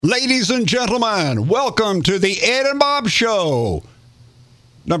Ladies and gentlemen, welcome to the Ed and Bob Show,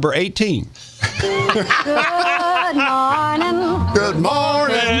 number 18. Good morning. Good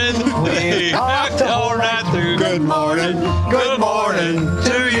morning. We rocked all right through. Good morning. Good morning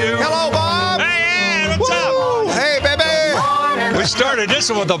To you. Hello, Bob. Hey, what's Woo! up? Hey, baby. We started this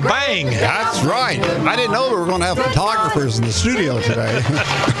one with a bang. That's right. I didn't know we were going to have photographers in the studio today.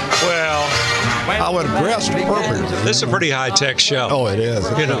 Well, I would have dressed appropriately. this is a pretty high-tech show. Oh, it is.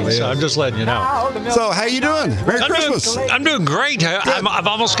 It You know, really so is. I'm just letting you know. So, how you doing? Merry Christmas. I'm doing great. I've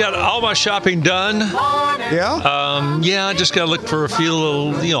almost got all my shopping done. Yeah? Yeah, I just got to look for a few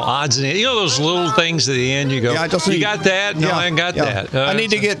little, odds and those little things at the end. You go, Yeah, I just you need- got that? No, I ain't got yeah. that. I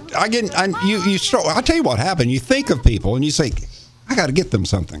need to get. You start. I'll tell you what happened. You think of people and you say, I got to get them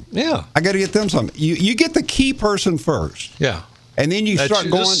something. Yeah. I got to get them something. You get the key person first, Yeah. and then you start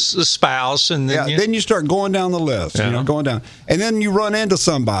going. The spouse, and then Then you start going down the list. Yeah. Going down, and then you run into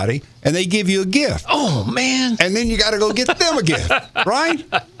somebody, and they give you a gift, oh man. and then you got to go get them a gift, right?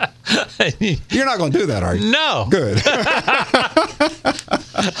 You're not going to do that, are you? No. Good.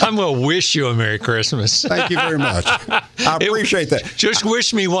 I'm going to wish you a Merry Christmas. Thank you very much. I appreciate that. Just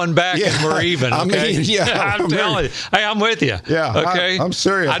wish me one back Yeah, and we're even, I okay? mean, yeah, I'm telling you. Hey, I'm with you. Yeah, Okay? I'm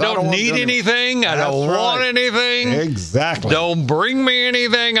serious. I don't want need to- anything. I don't That's want right. anything. Exactly. Don't bring me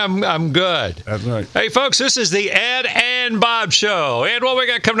anything. I'm good. That's right. Hey, folks, this is the Ed and Bob Show. Ed, what we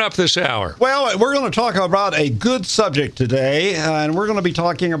got coming up this hour? Well, we're going to talk about a good subject today, and we're going to be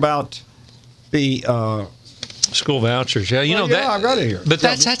talking about the. School vouchers. Yeah, Well, that. I've got it here. But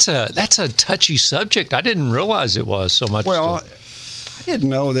that's a touchy subject. I didn't realize it was so much. Well, I didn't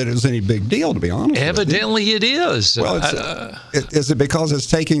know that it was any big deal, to be honest. Evidently, it is. Well, is it because it's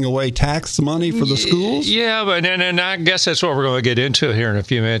taking away tax money for the schools? Yeah, but and I guess that's what we're going to get into here in a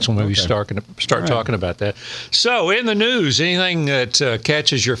few minutes when we start right. talking about that. So, in the news, anything that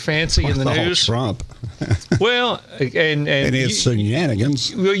catches your fancy in the news? Trump Well, and his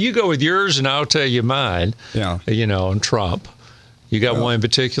shenanigans. well, you go with yours, and I'll tell you mine. Yeah. On Trump. You got one in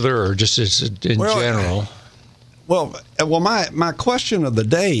particular, or just in general? Well, my question of the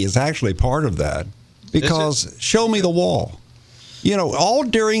day is actually part of that, because show me the wall. All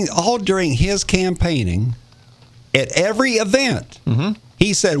during his campaigning, at every event,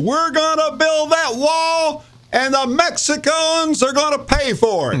 he said, "We're gonna build that wall, and the Mexicans are gonna pay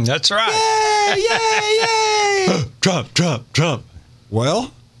for it." That's right. Yay! Yay! Trump.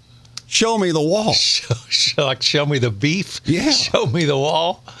 Well, show me the wall, Show me the beef. Yeah. Show me the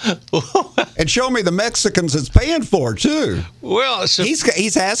wall. and show me the Mexicans it's paying for too. Well, so,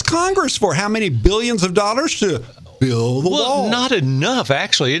 He's asked Congress for how many billions of dollars to build the wall. not enough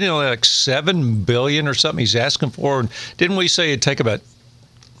actually. Like $7 billion or something he's asking for. And didn't we say it'd take about?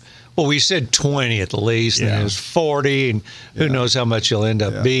 Well, we said 20 at the least, and Yeah. it was 40, and who knows how much it'll end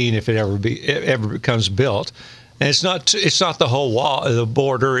up being if it ever becomes built. And it's not the whole wall, the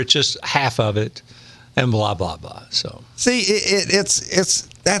border. It's just half of it, and blah blah blah. So See,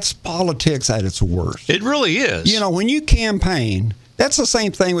 that's politics at its worst. it really is. When you campaign, that's the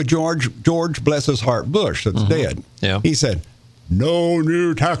same thing with George bless his heart Bush that's dead. Yeah. He said, "No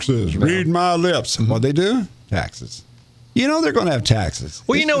new taxes. Read my lips." What they do? Taxes. They're going to have taxes.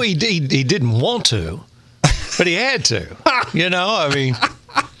 Well, he didn't want to, but he had to. I mean,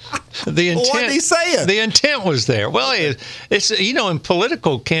 the intent. What did he say? The intent was there. Well, it's in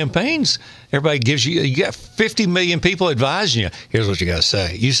political campaigns, everybody gives you got 50 million people advising you. Here's what you got to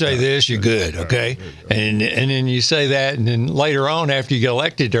say. You say this, you're good, okay? And then you say that, and then later on, after you get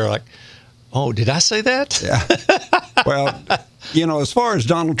elected, they're like, "Oh, did I say that?" Yeah. Well, as far as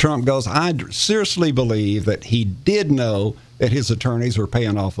Donald Trump goes, I seriously believe that he did know that his attorneys were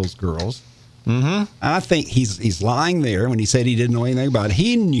paying off those girls. Mm-hmm. I think he's lying there when he said he didn't know anything about it.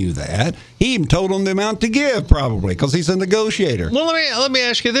 He knew that. He even told them the amount to give, probably, because he's a negotiator. Well, let me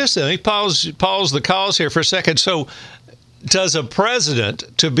ask you this then. Let me pause the calls here for a second. So, does a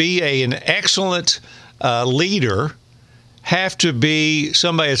president, to be an excellent leader, have to be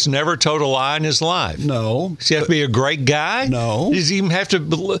somebody that's never told a lie in his life? No. Does he have to be a great guy? No. Does he even have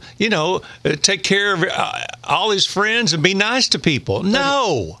to, take care of all his friends and be nice to people?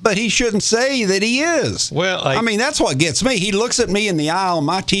 No. But he shouldn't say that he is. Well, I mean, that's what gets me. He looks at me in the eye on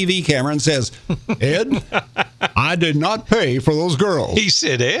my TV camera and says, "Ed, I did not pay for those girls." He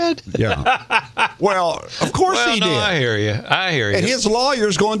said, "Ed?" Yeah. Well, of course he did. I hear you. And his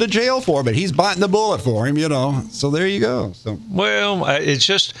lawyer's going to jail for it, but he's biting the bullet for him, So there you go. So. Well, it's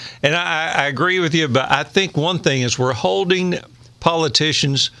just, and I agree with you, but I think one thing is we're holding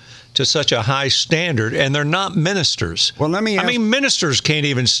politicians to such a high standard, and they're not ministers. Well, let me ask, ministers can't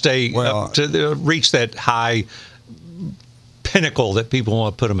even stay up to reach that high pinnacle that people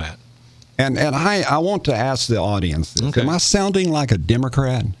want to put him at. And I want to ask the audience this. Okay. Am I sounding like a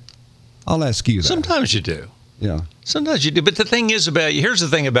Democrat? I'll ask you that. Sometimes you do. Yeah. Sometimes you do. But the thing is about you, here's the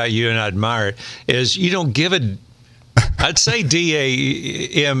thing about you, and I admire it, is you don't give a, I'd say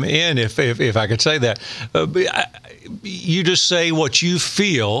D-A-M-N if I could say that. You just say what you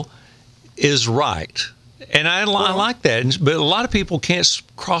feel is right. And I like that. But a lot of people can't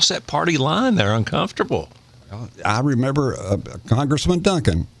cross that party line. They're uncomfortable. I remember Congressman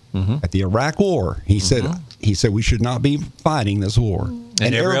Duncan at the Iraq War. He said we should not be fighting this war.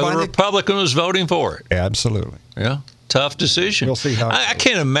 And every other Republican was voting for it. Absolutely. Yeah. Tough decision. We'll see how I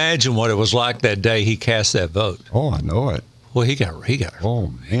can't imagine what it was like that day he cast that vote. Oh, I know it. Well, he got.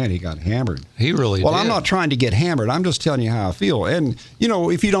 Oh man, he got hammered. He really Well, did. I'm not trying to get hammered. I'm just telling you how I feel. And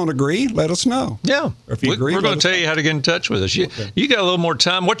if you don't agree, let us know. Yeah. Or if you agree, we're going to tell you how to get in touch with us. You got a little more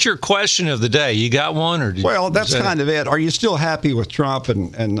time. What's your question of the day? You got one, or that's kind of it. Are you still happy with Trump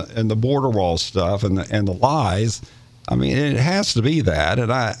and the border wall stuff and the lies? I mean, it has to be that.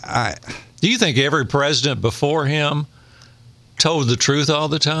 And I do you think every president before him told the truth all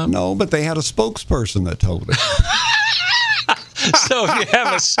the time? No, but they had a spokesperson that told it. So if you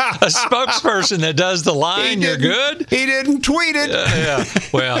have a spokesperson that does the lying, you're good? He didn't tweet it. Yeah.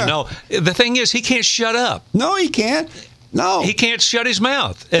 Well, no. The thing is, he can't shut up. No, he can't. No. He can't shut his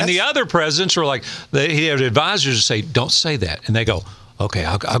mouth. And the other presidents were like, he had advisors to say, don't say that. And they go, okay,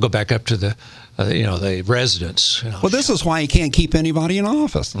 I'll go back up to the residents. Well, this is why he can't keep anybody in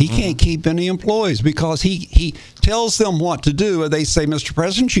office. He can't keep any employees because he tells them what to do, and they say, Mr.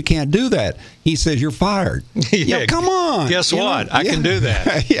 President, you can't do that. He says, you're fired. Yeah, come on. Guess what? I can do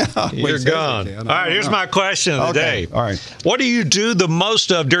that. Yeah. You're gone. All right, here's my question of the day. All right. What do you do the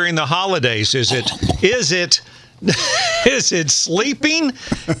most of during the holidays? Is it sleeping?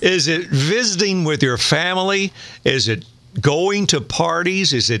 Is it visiting with your family? Is it going to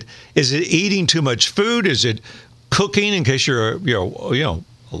parties? Is it eating too much food? Is it cooking? In case you're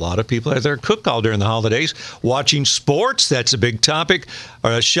a lot of people out there cook all during the holidays. Watching sports, that's a big topic.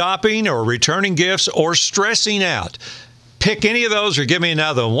 Shopping or returning gifts or stressing out. Pick any of those or give me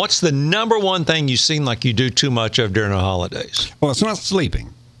another one. What's the number one thing you seem like you do too much of during the holidays? Well, it's not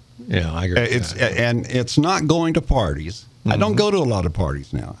sleeping. Yeah, I agree. And it's not going to parties. I don't go to a lot of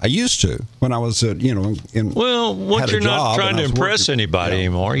parties now. I used to when I was, once you're not trying to impress anybody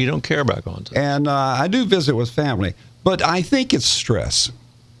anymore, you don't care about going to. And I do visit with family, but I think it's stress.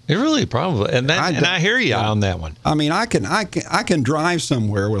 It really probably, and I hear you on that one. I mean, I can drive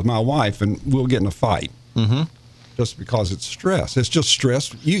somewhere with my wife and we'll get in a fight. Mm-hmm. Just because it's stress. It's just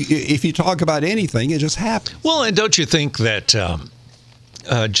stress. If you talk about anything, it just happens. Well, and don't you think that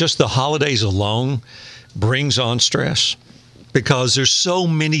just the holidays alone brings on stress? Because there's so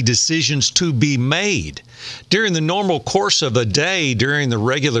many decisions to be made. During the normal course of a day, during the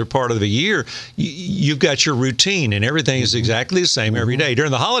regular part of the year, you've got your routine and everything is exactly the same every day.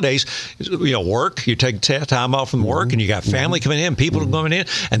 During the holidays, work, you take time off from work and you got family coming in, people coming in,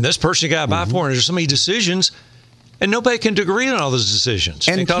 and this person you got to buy for, and there's so many decisions, and nobody can agree on all those decisions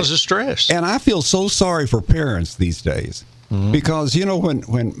because of stress. And I feel so sorry for parents these days because,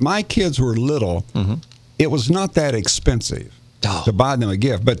 when my kids were little, it was not that expensive to buy them a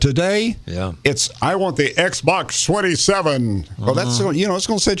gift. But today, I want the Xbox 27. Well, that's it's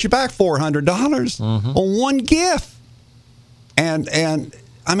going to set you back $400 on one gift, and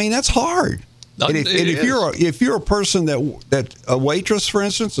I mean that's hard. And if you're a person that a waitress, for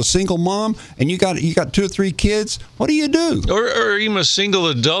instance, a single mom, and you got 2 or 3 kids, what do you do? Or even a single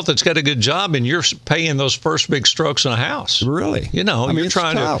adult that's got a good job, and you're paying those first big strokes on a house. Really? You're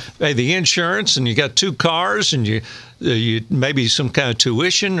trying to pay the insurance, and you got 2 cars, and you maybe some kind of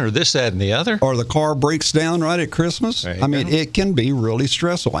tuition or this, that, and the other. Or the car breaks down right at Christmas. I mean, it can be really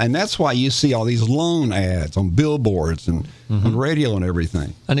stressful. And that's why you see all these loan ads on billboards and on radio and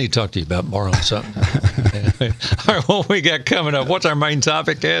everything. I need to talk to you about borrowing something. All right, what we got coming up? What's our main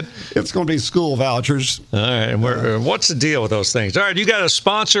topic, Ed? It's going to be school vouchers. All right, and what's the deal with those things? All right, you got a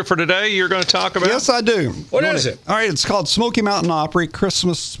sponsor for today you're going to talk about? Yes, I do. What is it? All right, it's called Smoky Mountain Opry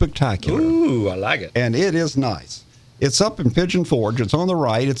Christmas Spectacular. Ooh, I like it. And it is nice. It's up in Pigeon Forge. It's on the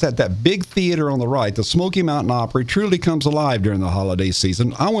right. It's at that big theater on the right. The Smoky Mountain Opry truly comes alive during the holiday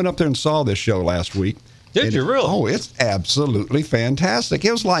season. I went up there and saw this show last week. Did you really? Oh, it's absolutely fantastic.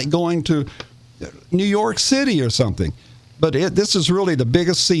 It was like going to New York City or something. But this is really the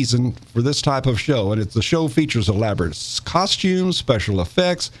biggest season for this type of show. And the show features elaborate costumes, special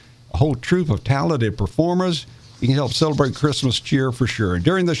effects, a whole troupe of talented performers. You can help celebrate Christmas cheer for sure. And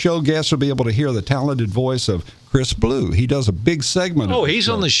during the show, guests will be able to hear the talented voice of Chris Blue. He does a big segment. Oh, he's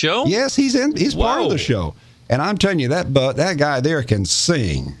on the show? Yes, he's part of the show. And I'm telling you, that guy there can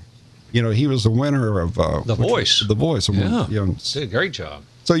sing. You know, he was the winner of The Voice. The Voice. Yeah, you know, did a great job.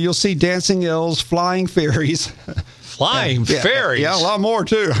 So you'll see dancing elves, flying fairies. Flying fairies? Yeah, a lot more,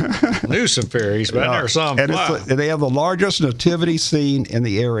 too. Knew some fairies, but I never saw them fly. And they have the largest nativity scene in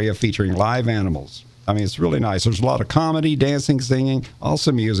the area featuring live animals. I mean, it's really nice. There's a lot of comedy, dancing, singing,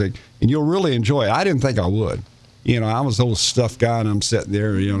 also music, and you'll really enjoy it. I didn't think I would. You know, I was the old stuffed guy, and I'm sitting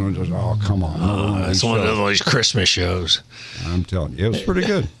there, you know, just, oh, come on. It's one of these Christmas shows. I'm telling you, it was pretty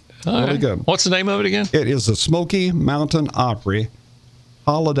good. Really good. What's the name of it again? It is the Smoky Mountain Opry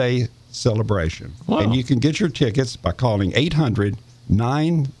Holiday Celebration. Wow. And you can get your tickets by calling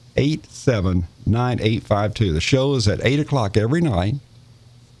 800-987-9852. The show is at 8 o'clock every night.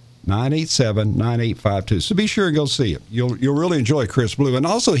 987-9852. So be sure and go see it. You'll really enjoy Chris Blue. And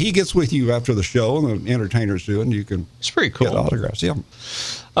also, he gets with you after the show, and the entertainers do, and you can It's pretty cool. get autographs. Yeah.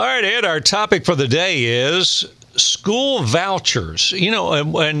 All right, Ed, our topic for the day is school vouchers. You know,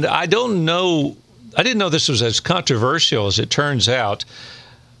 and I didn't know this was as controversial as it turns out.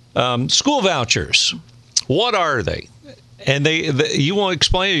 School vouchers, what are they? And you want to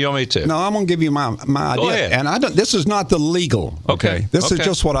explain it, or you want me to? No, I'm going to give you my idea. Go ahead. And this is not the legal. Okay. This is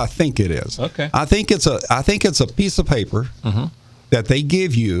just what I think it is. Okay. I think it's a piece of paper that they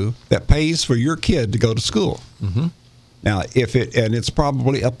give you that pays for your kid to go to school. Mm-hmm. Now, and it's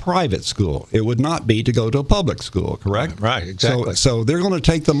probably a private school. It would not be to go to a public school, correct? Right, exactly. So they're going to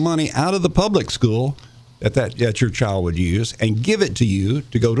take the money out of the public school that your child would use and give it to you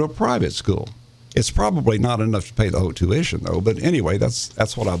to go to a private school. It's probably not enough to pay the whole tuition, though. But anyway,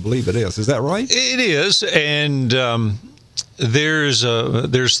 that's what I believe it is. Is that right? It is, and there's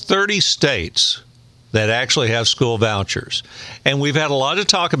 30 states that actually have school vouchers. And we've had a lot of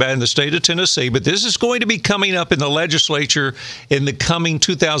talk about it in the state of Tennessee, but this is going to be coming up in the legislature in the coming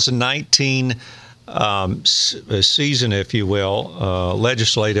 2019 season, if you will,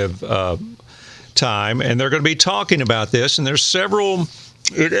 legislative time. And they're going to be talking about this, and there's several.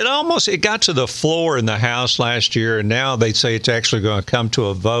 It got to the floor in the House last year, and now they say it's actually going to come to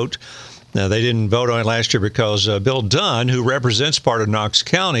a vote. Now, they didn't vote on it last year because Bill Dunn, who represents part of Knox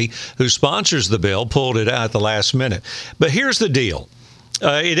County, who sponsors the bill, pulled it out at the last minute. But here's the deal.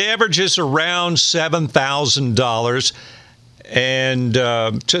 It averages around $7,000 and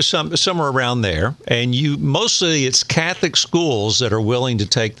to somewhere around there. And mostly it's Catholic schools that are willing to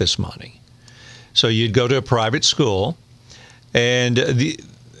take this money. So you'd go to a private school, and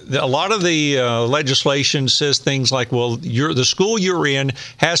a lot of the legislation says things like, well, the school you're in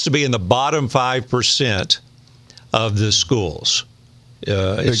has to be in the bottom 5% of the schools.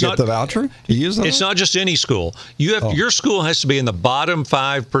 To get the voucher? You use that? It's not just any school. Your school has to be in the bottom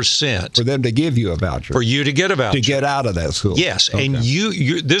 5%. For them to give you a voucher. For you to get a voucher. To get out of that school. Yes, okay. And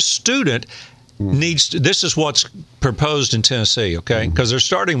this student this is what's proposed in Tennessee, okay? Because they're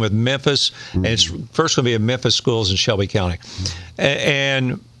starting with Memphis, and it's first going to be in Memphis schools in Shelby County.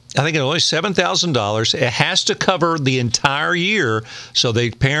 And I think it's only $7,000. It has to cover the entire year, so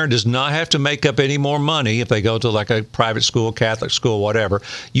the parent does not have to make up any more money if they go to like a private school, Catholic school, whatever.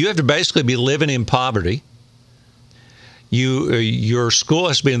 You have to basically be living in poverty. Your school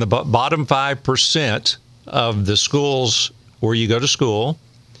has to be in the bottom 5% of the schools where you go to school.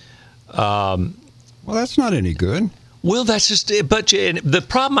 Well, that's not any good. Well, that's just it. But the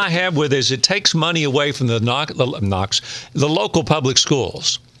problem I have with it is it takes money away from the local public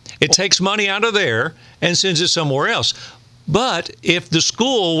schools. It takes money out of there and sends it somewhere else. But if the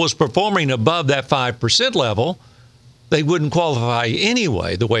school was performing above that 5% level, they wouldn't qualify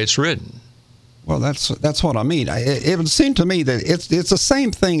anyway, the way it's written. Well, that's what I mean. It would seem to me that it's the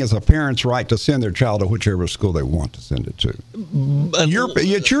same thing as a parent's right to send their child to whichever school they want to send it to.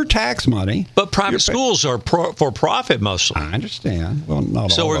 It's your tax money. But private schools are for profit mostly. I understand. Well, not all.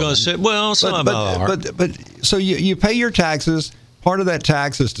 So we're going to say, well, some of them are. But so you pay your taxes. Part of that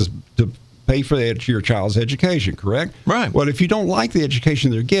tax is to pay for your child's education, correct? Right. Well, if you don't like the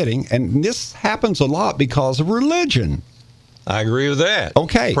education they're getting, and this happens a lot because of religion. I agree with that.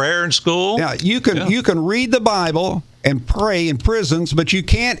 Okay. Prayer in school. Yeah, you can read the Bible and pray in prisons, but you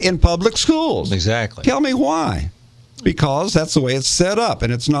can't in public schools. Exactly. Tell me why. Because that's the way it's set up,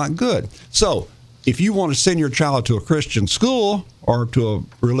 and it's not good. So if you want to send your child to a Christian school or to a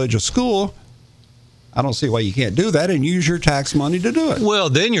religious school, I don't see why you can't do that and use your tax money to do it. Well,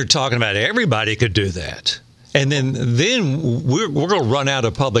 then you're talking about everybody could do that. And then we're going to run out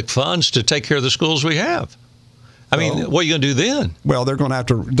of public funds to take care of the schools we have. I mean, what are you going to do then? Well, they're going to have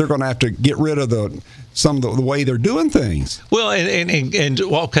to get rid of the way they're doing things. Well,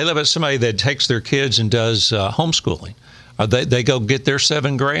 okay, how about somebody that takes their kids and does homeschooling? They go get their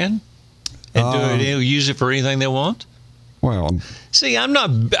 $7,000? and use it for anything they want? Well, see,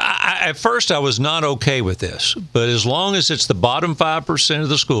 at first I was not okay with this, but as long as it's the bottom 5% of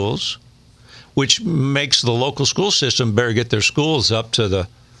the schools, which makes the local school system better get their schools up to the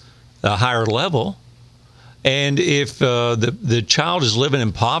higher level, and if the child is living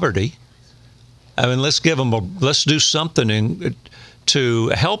in poverty, I mean, let's do something to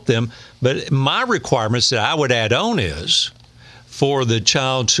help them. But my requirements that I would add on is, for the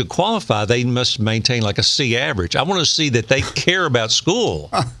child to qualify, they must maintain like a C average. I want to see that they care about school.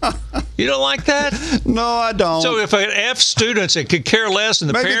 You don't like that? No, I don't. So if an F students, it could care less, and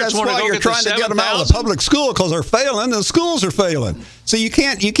the parents want to go get the 7,000. Maybe that's why you're trying to get them out of the public school, because they're failing, and the schools are failing. So you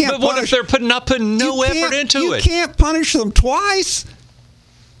can't. But what if they're not putting no effort into it? You can't punish them twice.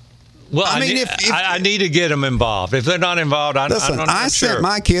 Well, I mean, I need to get them involved. If they're not involved, I sent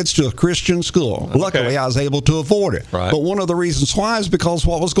my kids to a Christian school. Okay. Luckily, I was able to afford it. Right. But one of the reasons why is because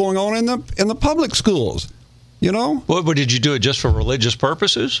what was going on in the public schools. You know. Well, but did you do it just for religious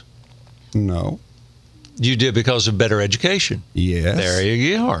purposes? No. You did because of better education. Yes. There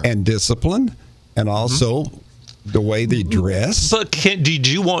you are. And discipline, and also the way they dress. But do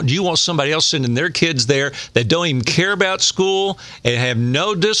you want somebody else sending their kids there that don't even care about school and have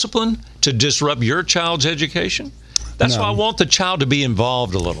no discipline to disrupt your child's education? That's why I want the child to be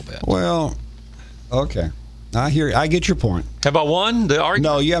involved a little bit. Well, okay. I get your point. Have I won the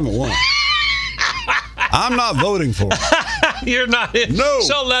argument? No, you haven't won. I'm not voting for it. You're not. No.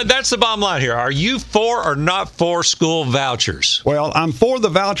 So that's the bottom line here. Are you for or not for school vouchers? Well, I'm for the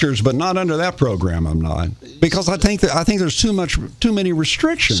vouchers, but not under that program. I'm not, because I think there's too many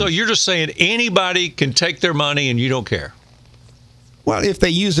restrictions. So you're just saying anybody can take their money and you don't care? Well, if they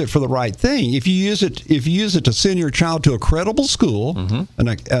use it for the right thing. If you use it to send your child to a credible school,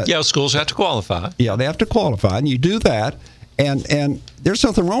 and schools have to qualify. Yeah, they have to qualify, and you do that. And there's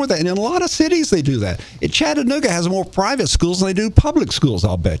nothing wrong with that. And in a lot of cities, they do that. Chattanooga has more private schools than they do public schools,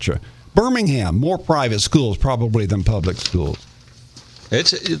 I'll bet you. Birmingham, more private schools probably than public schools.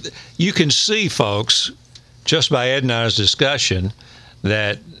 You can see, folks, just by Ed and I's discussion,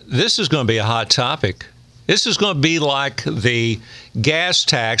 that this is going to be a hot topic. This is going to be like the gas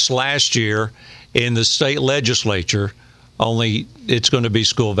tax last year in the state legislature, only it's going to be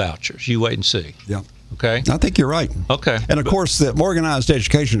school vouchers. You wait and see. Yeah. Okay. I think you're right. Okay. And of course, the organized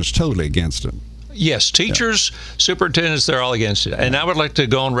education is totally against it. Yes, teachers, superintendents, they're all against it. And I would like to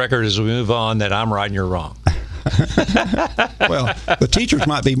go on record as we move on that I'm right and you're wrong. Well, the teachers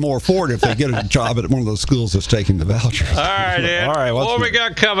might be more for it if they get a job at one of those schools that's taking the vouchers. All right, Ed. All right. What we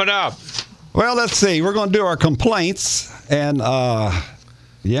got coming up? Well, let's see. We're going to do our complaints. And,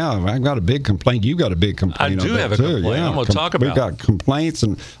 yeah, I've got a big complaint. You've got a big complaint. I do have a complaint. Yeah. I'm going to talk about it. We've got complaints,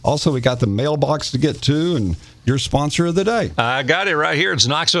 and also we got the mailbox to get to, and your sponsor of the day. I got it right here. It's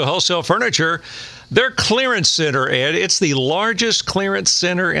Knoxville Wholesale Furniture. Their clearance center, Ed, it's the largest clearance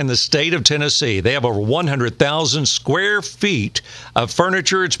center in the state of Tennessee. They have over 100,000 square feet of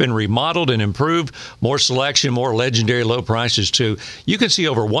furniture. It's been remodeled and improved. More selection, more legendary low prices, too. You can see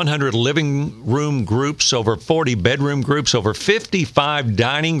over 100 living room groups, over 40 bedroom groups, over 55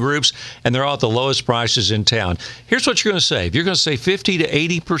 dining groups, and they're all at the lowest prices in town. Here's what you're going to save. You're going to save 50 to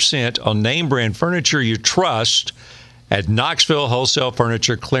 80% on name brand furniture you trust at Knoxville Wholesale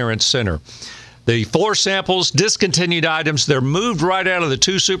Furniture Clearance Center. The floor samples, discontinued items, they're moved right out of the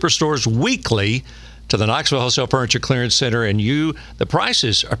two superstores weekly to the Knoxville Wholesale Furniture Clearance Center, and the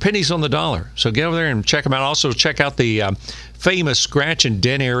prices are pennies on the dollar. So get over there and check them out. Also, check out the famous scratch and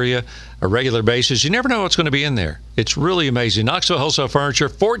dent area on a regular basis. You never know what's going to be in there. It's really amazing. Knoxville Wholesale Furniture,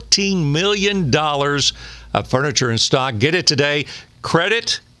 $14 million of furniture in stock. Get it today.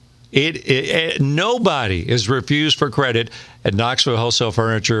 Credit. Nobody is refused for credit at Knoxville Wholesale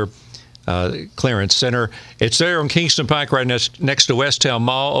Furniture Clearance Center. It's there on Kingston Pike, right next to Westtown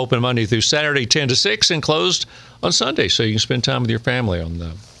Mall. Open Monday through Saturday, 10 to 6, and closed on Sunday, so you can spend time with your family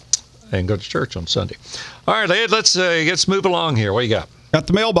and go to church on Sunday. All right, Ed, let's move along here. What you got? Got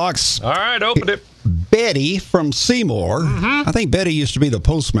the mailbox. All right, open it. Betty from Seymour. Mm-hmm. I think Betty used to be the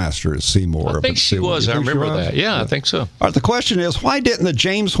postmaster at Seymour. I think she was. I remember that. Yeah, I think so. All right, the question is, why didn't the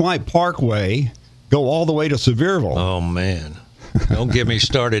James White Parkway go all the way to Sevierville? Oh, man. Don't get me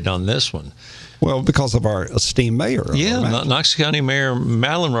started on this one. Well, because of our esteemed mayor. Yeah, Knox County Mayor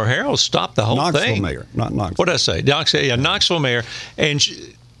Madeline Rogero stopped the whole Knoxville thing. Mayor, not Knoxville. What did I say? Knoxville Mayor. And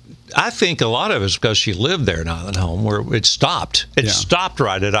I think a lot of it is because she lived there in Island Home, where it stopped. It stopped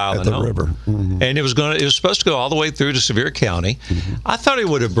right at Island Home. At the river. Mm-hmm. And it was supposed to go all the way through to Sevier County. Mm-hmm. I thought it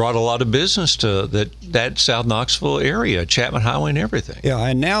would have brought a lot of business to that South Knoxville area, Chapman Highway and everything. Yeah,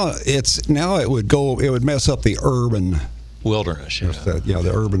 and now it would mess up the urban wilderness. You know?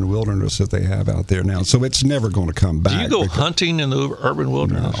 The urban wilderness that they have out there now. So it's never going to come back. Do you go hunting in the urban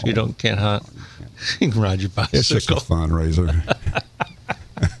wilderness? No. You can't hunt. You can ride your bicycle. It's just a fundraiser.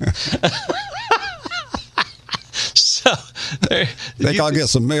 So, think I'll get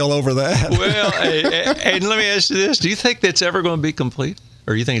some mail over that. Well, and let me ask you this: do you think that's ever going to be complete,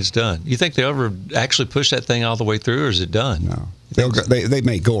 or you think it's done? You think they'll ever actually push that thing all the way through, or is it done? No. They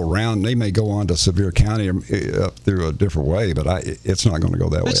may go around. They may go on to Sevier County up through a different way, but it's not going to go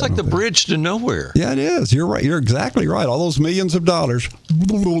that way. It's like the bridge to nowhere. Yeah, it is. You're right. You're exactly right. All those millions of dollars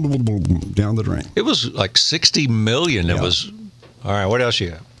down the drain. It was like $60 million. It was. All right. What else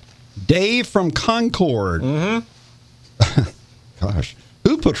you got? Dave from Concord. Mm-hmm. Gosh,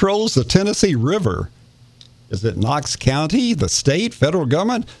 who patrols the Tennessee River? Is it Knox County, the state, federal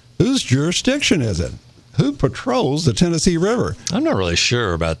government? Whose jurisdiction is it? Who patrols the Tennessee River? I'm not really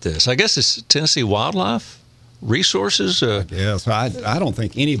sure about this. I guess it's Tennessee Wildlife Resources. Yes, I don't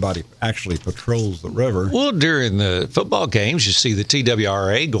think anybody actually patrols the river. Well, during the football games, you see the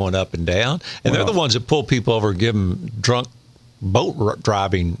TWRA going up and down, and they're the ones that pull people over and give them drunk boat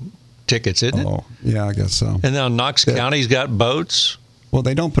driving tickets, isn't it? Oh, yeah, I guess so. And now Knox County's got boats. Well,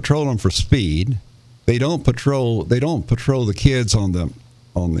 they don't patrol them for speed. They don't patrol the kids on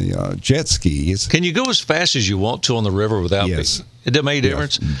the jet skis. Can you go as fast as you want to on the river without? Yes. It doesn't make a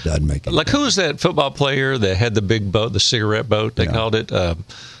difference. It doesn't make a difference. Who was that football player that had the big boat, the cigarette boat? They called it. Oh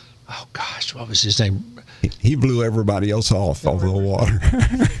gosh, what was his name? He blew everybody else off of the water.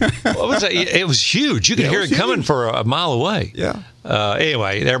 What was that? It was huge. You could hear it coming for a mile away. Yeah.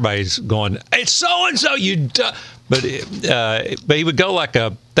 Anyway, everybody's going, it's so and so. But he would go like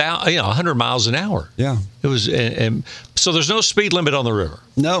 100 miles an hour. Yeah. It was, and so there's no speed limit on the river.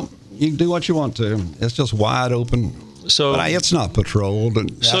 No, you can do what you want to. It's just wide open. So but it's not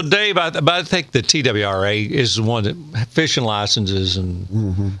patrolled. So Dave, I think the TWRA is the one that fishing licenses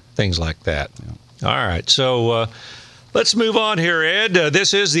and things like that. Yeah. All right, so let's move on here, Ed.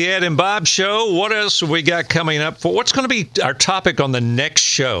 This is the Ed and Bob Show. What else have we got coming up? What's going to be our topic on the next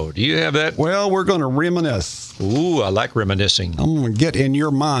show? Do you have that? Well, we're going to reminisce. Ooh, I like reminiscing. I'm going to get in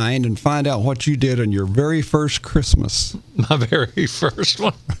your mind and find out what you did on your very first Christmas. My very first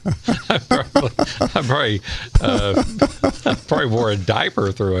one? I probably wore a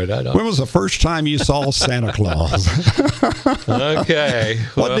diaper through it. When was the first time you saw Santa Claus? Okay.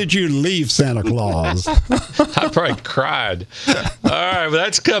 What did you leave Santa Claus? I probably cried. All right, well,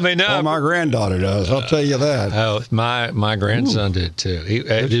 that's coming up. Well, my granddaughter does. I'll tell you that. Oh, my grandson did too.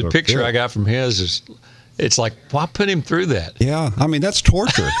 The picture I got from his is, it's like, why put him through that? Yeah, I mean that's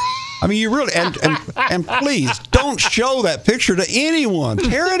torture. I mean, you really and please don't show that picture to anyone.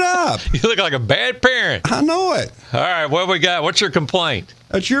 Tear it up. You look like a bad parent. I know it. All right, what we got? What's your complaint?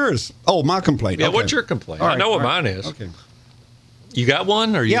 That's yours. Oh, my complaint. Yeah, okay. What's your complaint? Right, I know what right. mine is. Okay. You got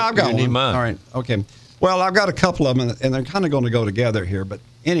one, or I've got need one. mine? All right. Okay. Well, I've got a couple of them, and they're kind of going to go together here. But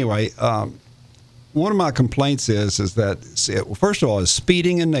anyway, one of my complaints is that first of all, is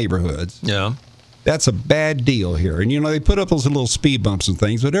speeding in neighborhoods. Yeah. That's a bad deal here. And, they put up those little speed bumps and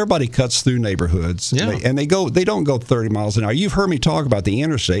things, but everybody cuts through neighborhoods. Yeah. And they don't go 30 miles an hour. You've heard me talk about the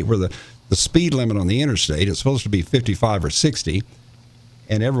interstate, where the speed limit on the interstate is supposed to be 55 or 60,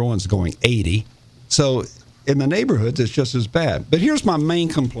 and everyone's going 80. So in the neighborhoods, it's just as bad. But here's my main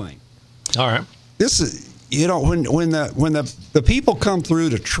complaint. All right. This is, when the people come through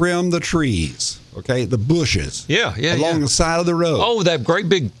to trim the trees, okay, the bushes, along the side of the road. Oh, that great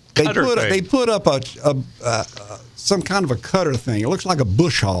big cutter thing. They put up some kind of a cutter thing. It looks like a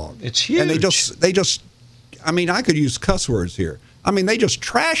bush hog. It's huge. And they just. I mean, I could use cuss words here. I mean, they just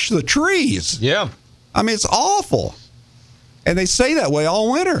trash the trees. Yeah. I mean, it's awful. And they stay that way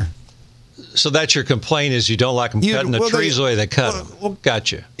all winter. So that's your complaint, is you don't like them cutting the trees the way they cut them. Well,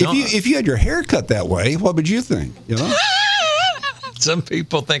 gotcha. If you had your hair cut that way, what would you think? Some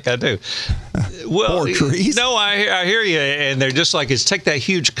people think I do. Well, poor trees. No, I hear you. And they're just like, take that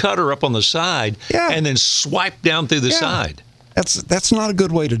huge cutter up on the side and then swipe down through the side. That's not a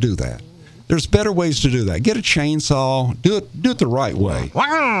good way to do that. There's better ways to do that. Get a chainsaw. Do it the right way.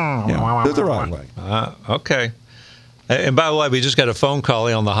 Yeah, do it the right way. Okay. And by the way, we just got a phone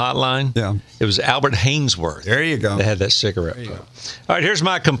call on the hotline. Yeah. It was Albert Hainsworth. There you go. That had that cigarette. There you go. All right, here's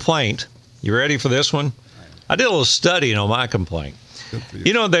my complaint. You ready for this one? I did a little studying on my complaint.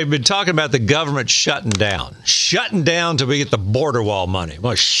 They've been talking about the government shutting down till we get the border wall money.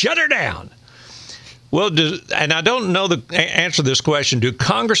 Well, shut her down. Well, and I don't know the answer to this question. Do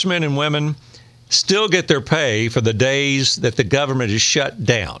congressmen and women still get their pay for the days that the government is shut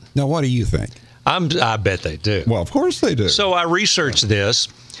down? Now, what do you think? I bet they do. Well, of course they do. So I researched this.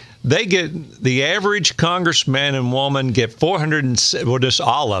 the average congressman and woman get just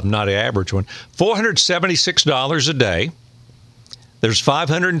all of them, not the average one, $476 a day. There's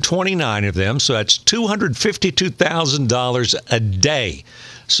 529 of them, so that's $252,000 a day.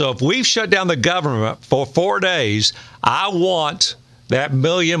 So if we've shut down the government for 4 days, I want that $1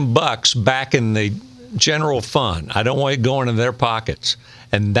 million back in the general fund. I don't want it going in their pockets.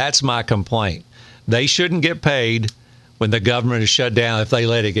 And that's my complaint. They shouldn't get paid when the government is shut down if they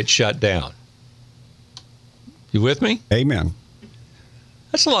let it get shut down. You with me? Amen.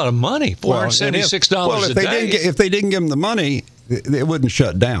 That's a lot of money, $476 a day. If they didn't give them the money, it wouldn't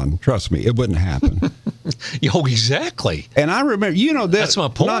shut down. Trust me, it wouldn't happen. Oh, exactly. And I remember, that's my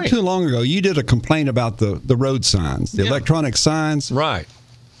point. Not too long ago, you did a complaint about the road signs, the electronic signs. Right.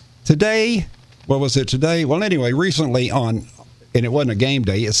 Today, what was it today? Well, anyway, recently and it wasn't a game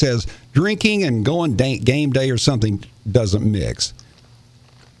day, it says drinking and going game day or something doesn't mix.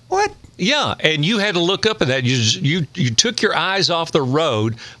 What? Yeah, and you had to look up at that. You took your eyes off the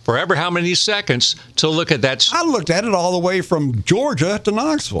road for ever how many seconds to look at that. I looked at it all the way from Georgia to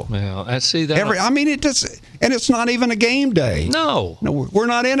Knoxville. Well, I see that. And it's not even a game day. No, we're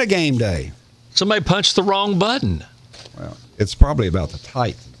not in a game day. Somebody punched the wrong button. Well, it's probably about the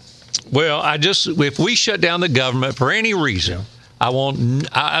type. Well, if we shut down the government for any reason, I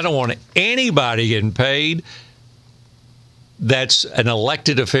don't want anybody getting paid that's an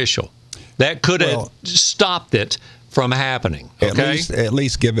elected official. That could have stopped it from happening. Okay? At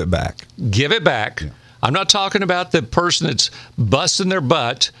least give it back. Give it back. Yeah. I'm not talking about the person that's busting their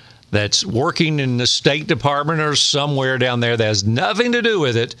butt, that's working in the State Department or somewhere down there that has nothing to do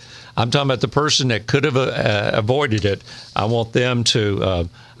with it. I'm talking about the person that could have avoided it. I want them to.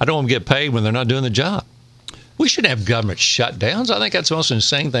 I don't want them to get paid when they're not doing the job. We shouldn't have government shutdowns. I think that's the most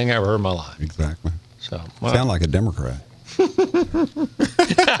insane thing I ever heard in my life. Exactly. Sound like a Democrat.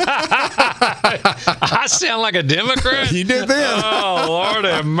 I sound like a Democrat? You did then. Oh, Lord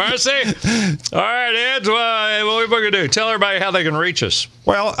have mercy. All right, Ed, what are we going to do? Tell everybody how they can reach us.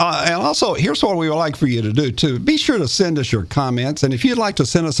 Well, and also, here's what we would like for you to do, too. Be sure to send us your comments. And if you'd like to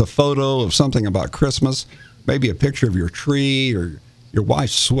send us a photo of something about Christmas, maybe a picture of your tree or your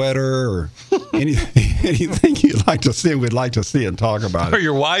wife's sweater or anything you'd like to see, we'd like to see and talk about it. Or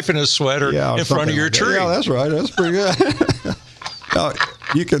your wife in a sweater in front of your tree. Yeah, that's right. That's pretty good.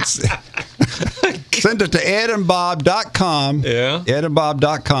 You could send it to EdandBob.com. Yeah.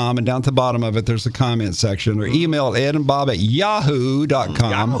 EdandBob.com, and down at the bottom of it, there's the comment section. Or email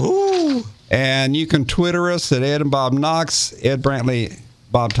EdandBob@yahoo.com. Yahoo! And you can Twitter us at Ed and Bob Knox, Ed Brantley,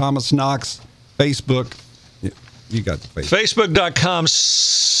 Bob Thomas Knox, Facebook. You got the Facebook.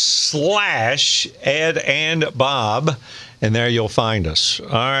 Facebook.com/EdandBob, and there you'll find us. All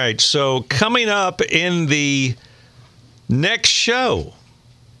right, so coming up in the next show,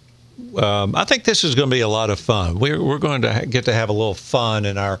 I think this is going to be a lot of fun. We're going to get to have a little fun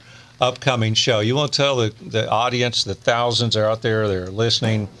in our upcoming show. You want to tell the audience, the thousands are out there that are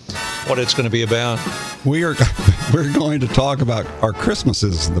listening, what it's going to be about? We're going to talk about our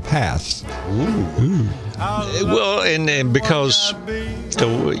Christmases in the past. Ooh. Well, and because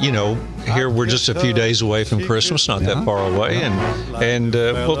here we're just a few days away from Christmas, not that far away, and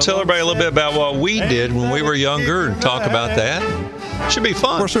we'll tell everybody a little bit about what we did when we were younger and talk about that. Should be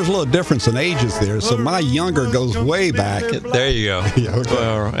fun. Of course, there's a little difference in ages there, so my younger goes way back. There you go. Yeah,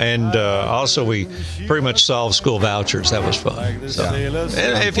 okay. And also, we pretty much solved school vouchers. That was fun. So,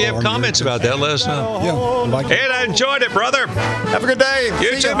 and if you have comments about that, let us know. Yeah, like it. And I enjoyed it, brother. Have a good day.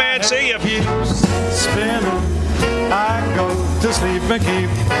 You too, man. See you. I go to sleep and keep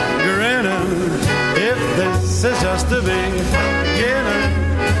grinning. If this is just the beginning,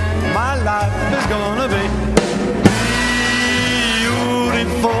 my life is gonna be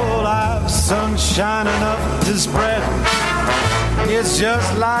beautiful. I've sunshine enough to spread. It's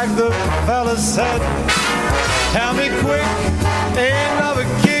just like the fella said. Tell me quick, ain't love a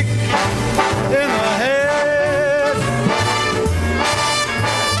kid?